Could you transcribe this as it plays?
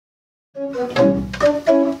I'm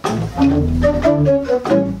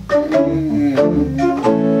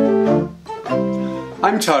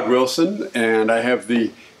Todd Wilson, and I have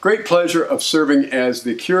the great pleasure of serving as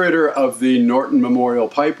the curator of the Norton Memorial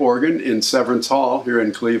Pipe Organ in Severance Hall here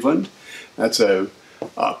in Cleveland. That's a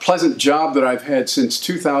pleasant job that I've had since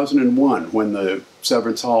 2001 when the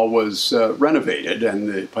Severance Hall was renovated and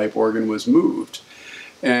the pipe organ was moved.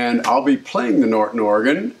 And I'll be playing the Norton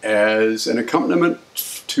organ as an accompaniment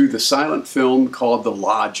to the silent film called The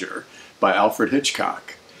Lodger by Alfred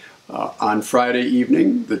Hitchcock on Friday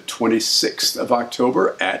evening, the 26th of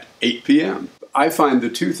October at 8 p.m. I find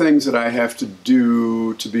the two things that I have to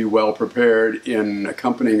do to be well prepared in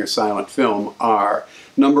accompanying a silent film are,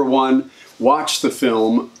 number one, watch the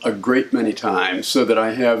film a great many times so that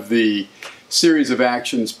I have the series of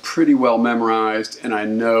actions pretty well memorized and I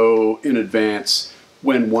know in advance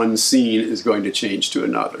when one scene is going to change to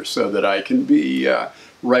another so that I can be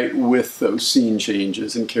right with those scene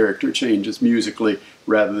changes and character changes musically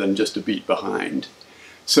rather than just a beat behind.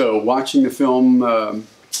 So watching the film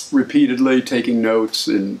repeatedly, taking notes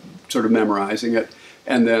and sort of memorizing it,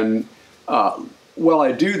 and then while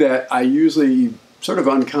I do that, I usually sort of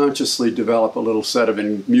unconsciously develop a little set of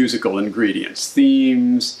musical ingredients,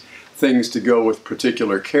 themes, things to go with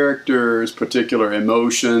particular characters, particular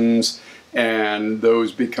emotions, and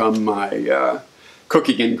those become my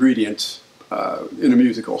cooking ingredients in a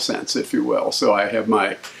musical sense, if you will. So I have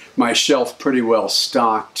my shelf pretty well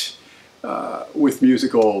stocked with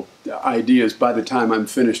musical ideas. By the time I'm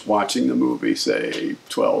finished watching the movie, say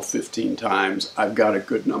 12, 15 times, I've got a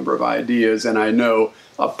good number of ideas and I know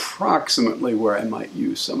approximately where I might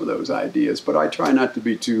use some of those ideas, but I try not to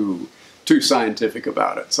be too scientific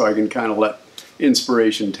about it, so I can kind of let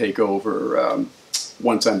inspiration take over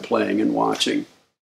once I'm playing and watching.